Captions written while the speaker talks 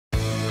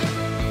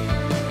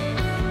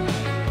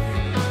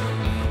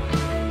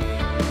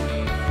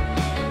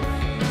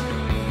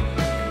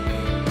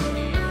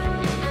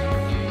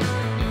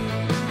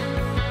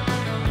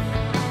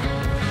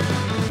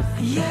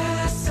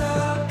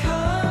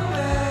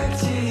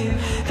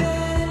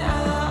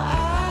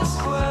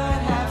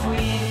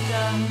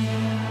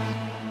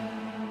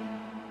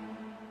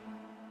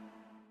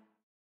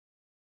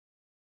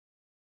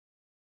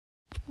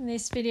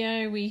this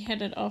video we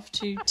headed off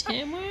to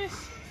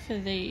Tamworth for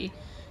the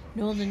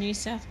Northern New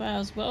South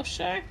Wales Welsh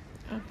Show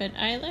up at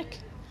ALEC,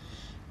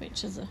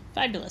 which is a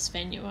fabulous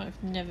venue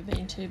I've never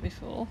been to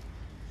before.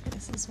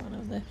 This is one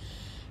of the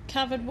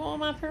covered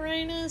warm-up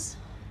arenas,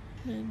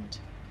 and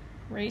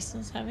Reese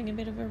was having a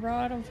bit of a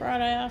ride on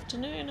Friday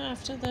afternoon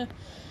after the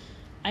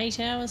 8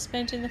 hours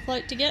spent in the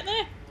float to get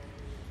there.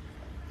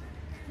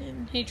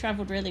 And he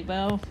travelled really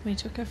well. We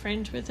took a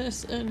friend with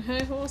us and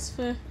her horse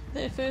for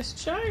their first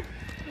show,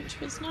 which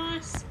was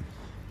nice.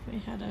 We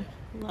had a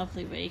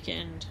lovely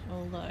weekend,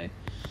 although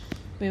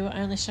we were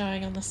only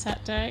showing on the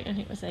Saturday and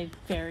it was a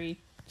very,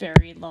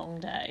 very long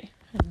day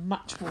and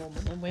much warmer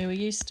than we were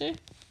used to.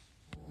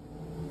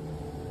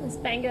 It's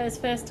Bango's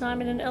first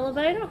time in an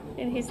elevator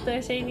in his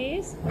 13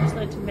 years, which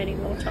led to many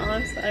more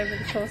times over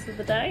the course of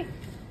the day.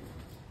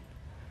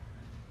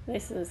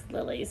 This is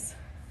Lily's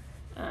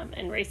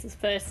and Reese's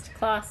first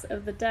class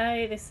of the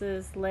day. This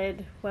is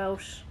lead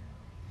Welsh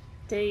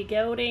D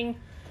gelding.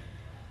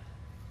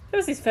 It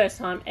was his first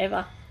time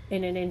ever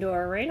in an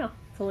indoor arena,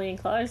 fully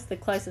enclosed. The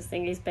closest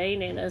thing he's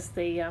been in is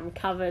the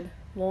covered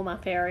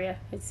warm-up area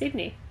at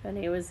Sydney, and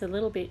he was a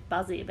little bit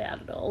buzzy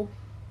about it all.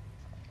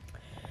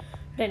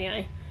 But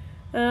anyway,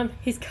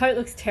 his coat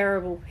looks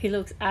terrible. He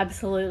looks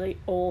absolutely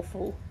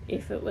awful.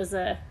 If it was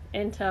a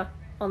enter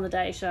on the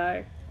day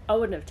show, I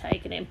wouldn't have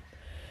taken him,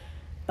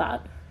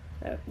 but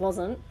it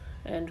wasn't,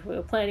 and we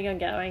were planning on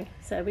going,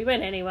 so we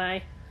went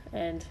anyway.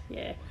 And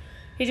yeah,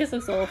 he just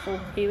looks awful.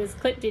 He was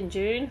clipped in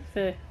June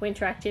for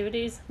winter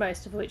activities,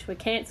 most of which were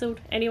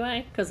cancelled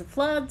anyway because of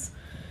floods.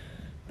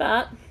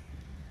 But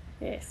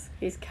yes,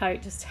 his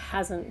coat just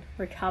hasn't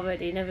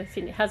recovered. He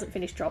hasn't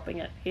finished dropping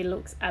it. He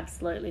looks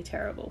absolutely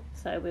terrible.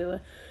 So we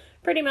were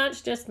pretty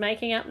much just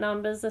making up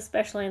numbers,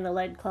 especially in the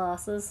lead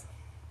classes.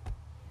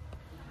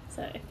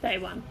 So they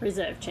won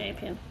reserve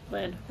champion,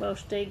 lead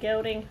Welsh D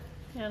gelding,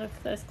 out of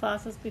those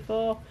classes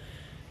before.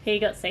 He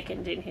got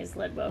second in his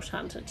lead Welsh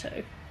Hunter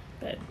too,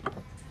 but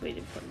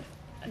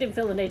I didn't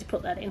feel the need to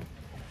put that in.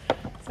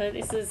 So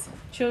this is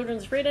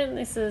children's ridden.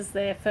 This is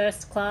their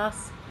first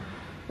class,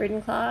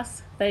 ridden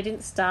class. They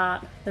didn't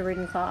start the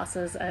ridden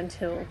classes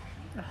until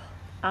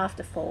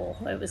after 4.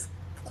 It was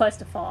close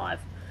to 5,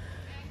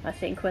 I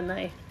think, when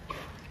they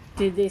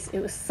did this. It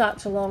was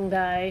such a long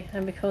day,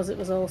 and because it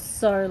was all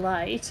so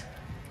late,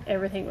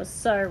 everything was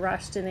so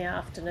rushed in the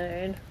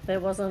afternoon. There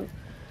wasn't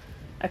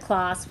a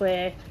class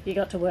where you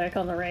got to work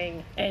on the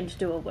ring and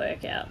do a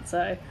workout,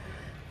 so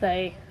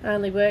they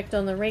only worked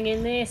on the ring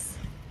in this,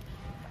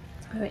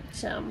 which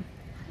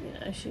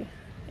she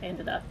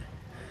ended up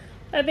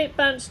a bit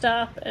bunched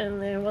up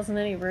and there wasn't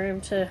any room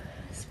to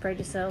spread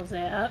yourselves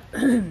out.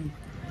 And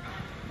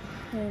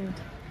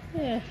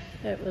yeah,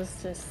 it was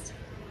just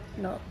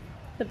not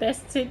the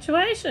best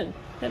situation.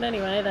 But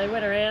anyway, they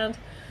went around.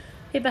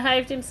 He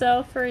behaved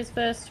himself for his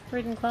first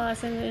ridden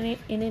class in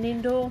an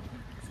indoor,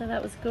 so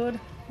that was good.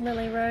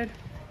 Lily rode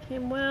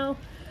him well,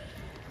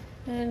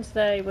 and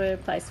they were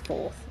placed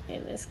 4th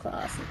in this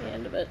class at the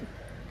end of it.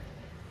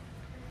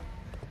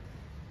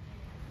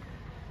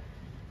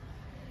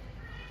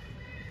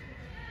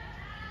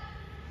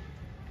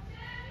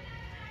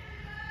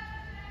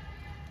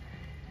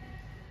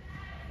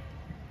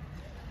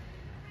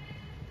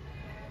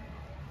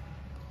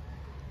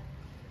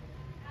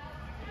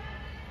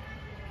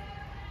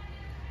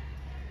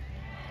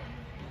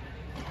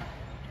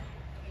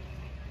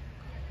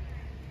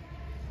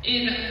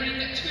 In ring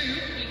 2,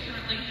 we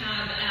currently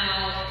have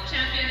our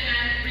champion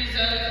and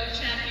reserve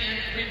champion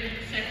ridden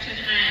section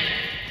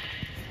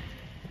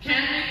A.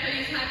 Can we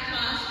please have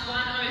class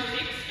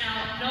 106,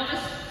 our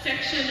novice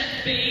section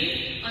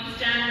B, on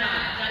standby?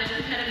 That is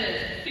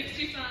competitors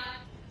 65.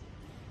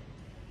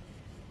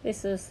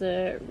 This is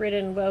the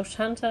ridden Welsh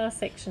Hunter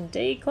section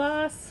D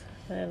class,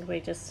 and we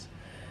just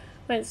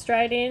went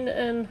straight in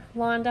and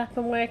lined up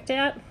and worked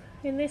out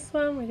in this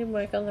one. We didn't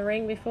work on the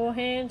ring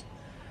beforehand.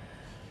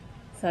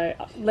 So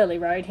Lily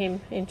rode him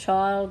in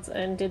childs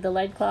and did the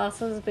lead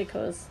classes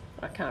because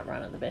I can't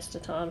run at the best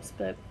of times,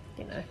 but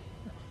you know,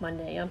 my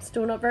knee, I'm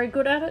still not very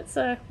good at it,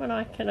 so when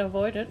I can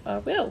avoid it, I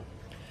will.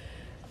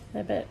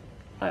 But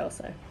I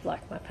also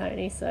like my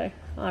pony, so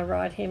I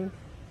rode him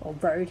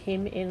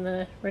in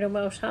the ridden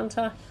Welsh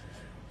Hunter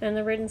and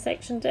the ridden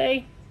section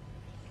D.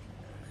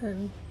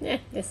 And yeah,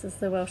 this is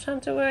the Welsh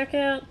Hunter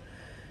workout,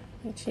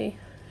 which he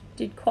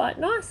did quite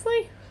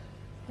nicely.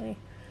 He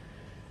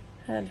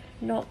had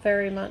not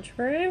very much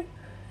room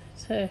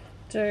to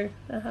do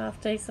a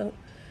half decent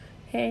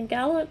hand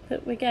gallop,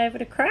 but we gave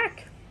it a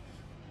crack.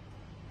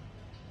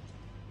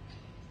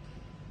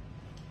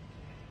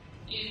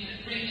 In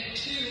ring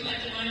 2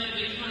 at the moment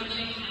we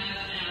currently have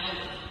our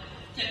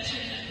section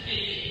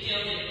B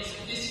geldings.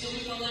 This will be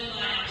followed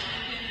by our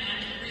champion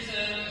and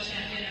reserve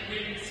champion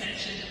ridden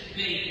section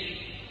B.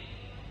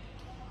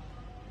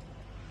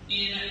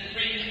 In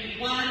ring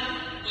 1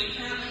 we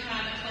currently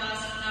have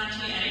class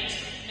 98.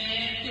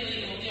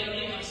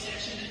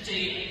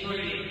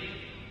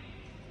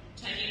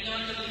 Taking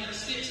note that we have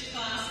skipped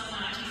class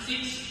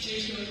 96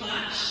 due to a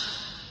clash.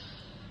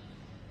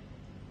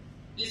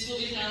 This will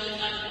be held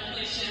at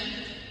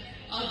completion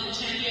of the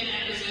champion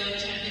and reserve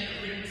champion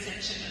ridden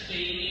section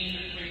B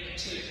in ring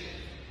 2.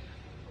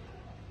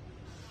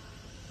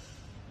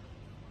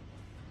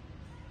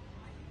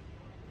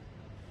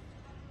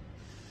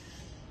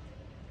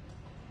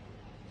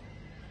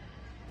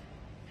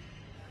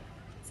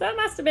 So it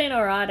must have been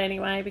alright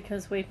anyway,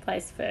 because we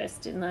placed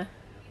first in the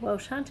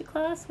Welsh Hunter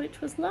class,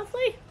 which was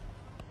lovely.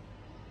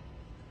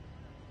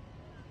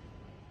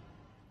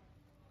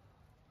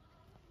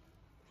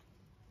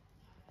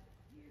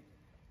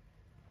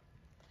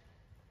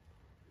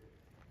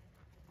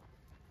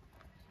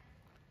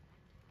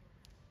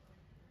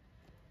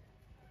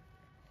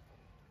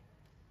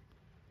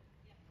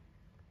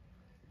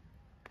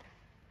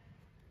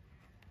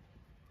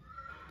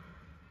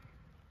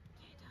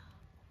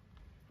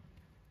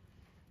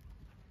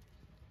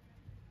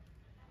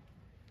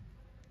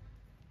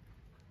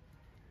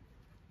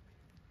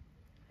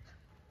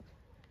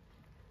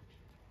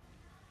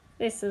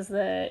 This is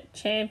the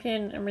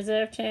champion and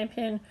reserve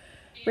champion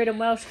ridden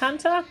Welsh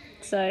Hunter,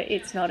 so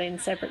it's not in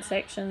separate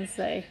sections.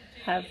 They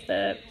have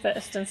the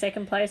first and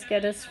second place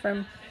getters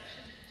from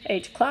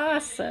each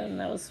class, and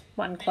there was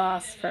one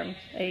class from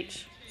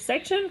each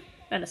section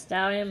and a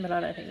stallion, but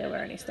I don't think there were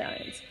any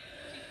stallions.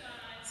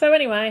 So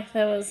anyway,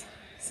 there was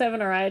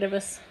 7 or 8 of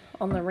us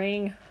on the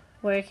ring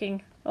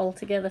working all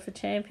together for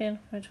champion,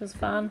 which was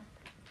fun.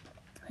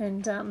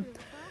 And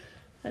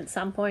at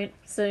some point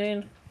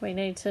soon we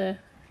need to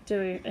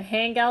do a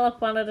hand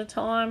gallop one at a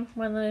time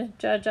when the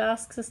judge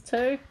asks us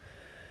to,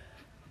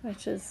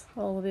 which is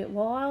all a bit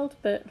wild,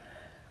 but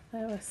they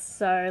were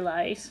so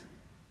late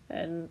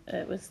and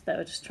they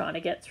were just trying to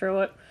get through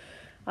it.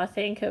 I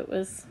think it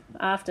was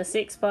after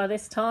 6 by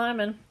this time,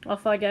 and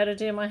off I go to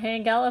do my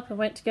hand gallop and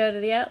went to go to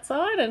the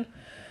outside and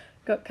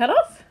got cut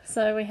off,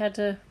 so we had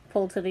to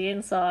pull to the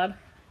inside,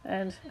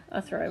 and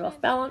I threw him off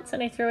balance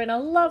and he threw in a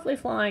lovely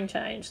flying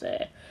change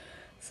there.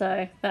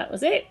 So that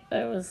was it.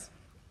 It was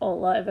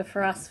all over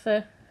for us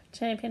for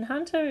Champion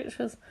Hunter, which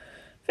was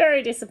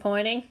very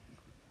disappointing,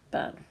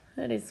 but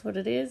it is what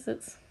it is.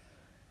 It's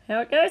how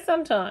it goes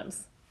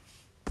sometimes.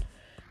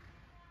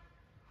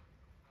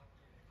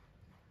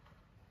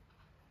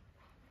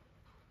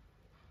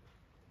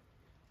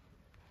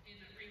 In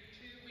ring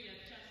 2, we are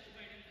just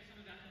waiting for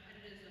some of our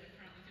competitors that are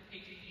currently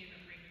competing in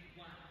ring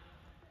 1.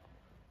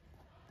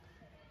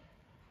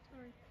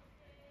 Sorry.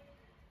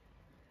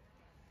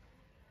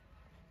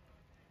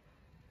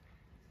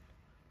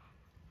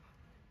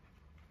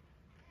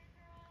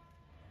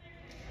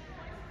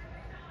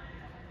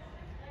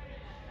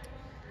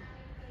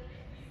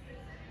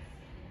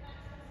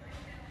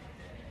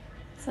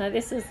 So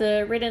this is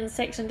the ridden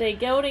Section D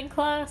gelding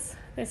class.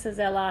 This is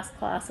our last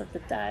class of the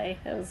day.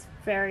 It was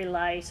very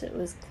late. It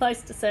was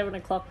close to 7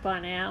 o'clock by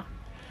now.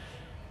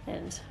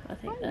 And I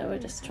think they were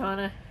just trying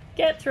to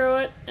get through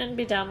it and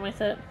be done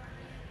with it.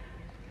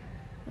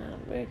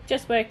 We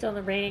just worked on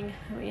the ring.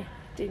 We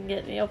didn't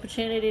get the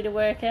opportunity to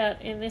work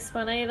out in this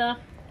one either.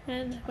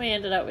 And we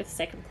ended up with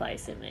 2nd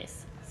place in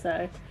this.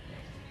 So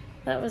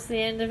that was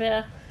the end of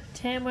our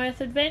Tamworth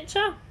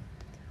adventure.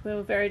 We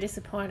were very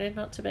disappointed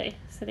not to be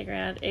sitting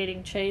around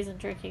eating cheese and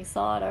drinking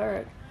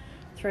cider at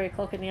 3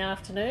 o'clock in the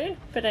afternoon.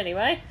 But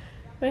anyway,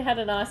 we had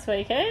a nice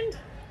weekend,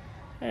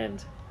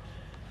 and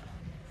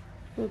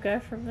we'll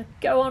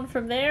go on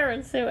from there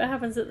and see what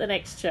happens at the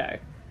next show.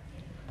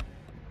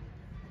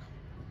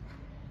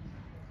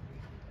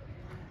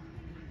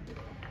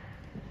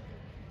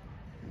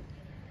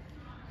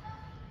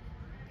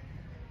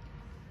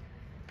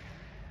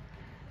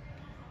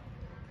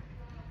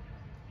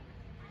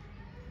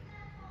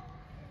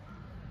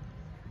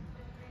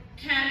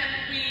 Can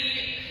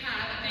we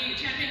have the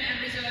champion and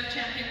reserve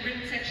champion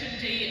ridden section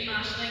D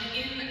marshalling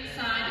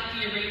inside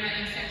the arena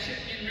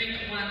in ring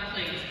 1,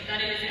 please?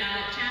 That is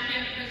our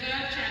champion,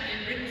 reserve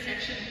champion ridden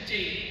section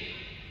D.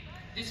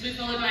 This will be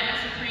followed by our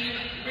supreme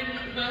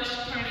ridden Welsh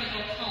pony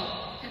or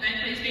colt. Can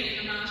they please be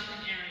in the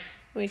marshalling area?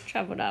 We've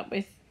travelled up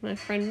with my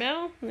friend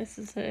Mel. This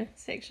is her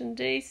Section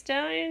D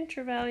stallion,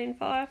 Trevelyan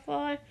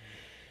Firefly.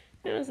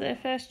 It was their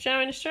first show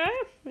in Australia,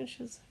 which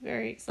was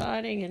very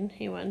exciting, and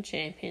he won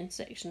champion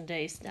Section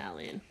D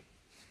stallion.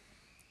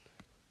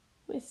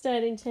 We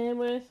stayed in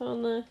Tamworth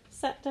on the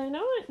Saturday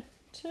night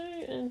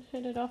too and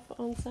headed off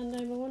on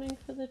Sunday morning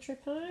for the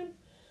trip home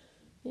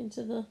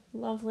into the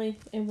lovely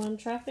M1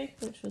 traffic,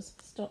 which was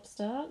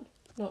stop-start.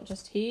 Not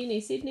just here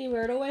near Sydney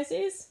where it always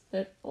is,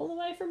 but all the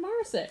way from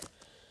Morisset.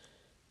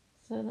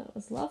 So that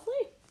was lovely.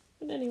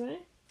 But anyway,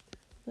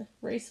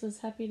 Reese was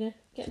happy to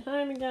get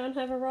home and go and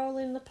have a roll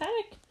in the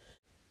paddock.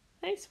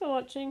 Thanks for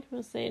watching.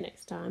 We'll see you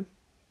next time.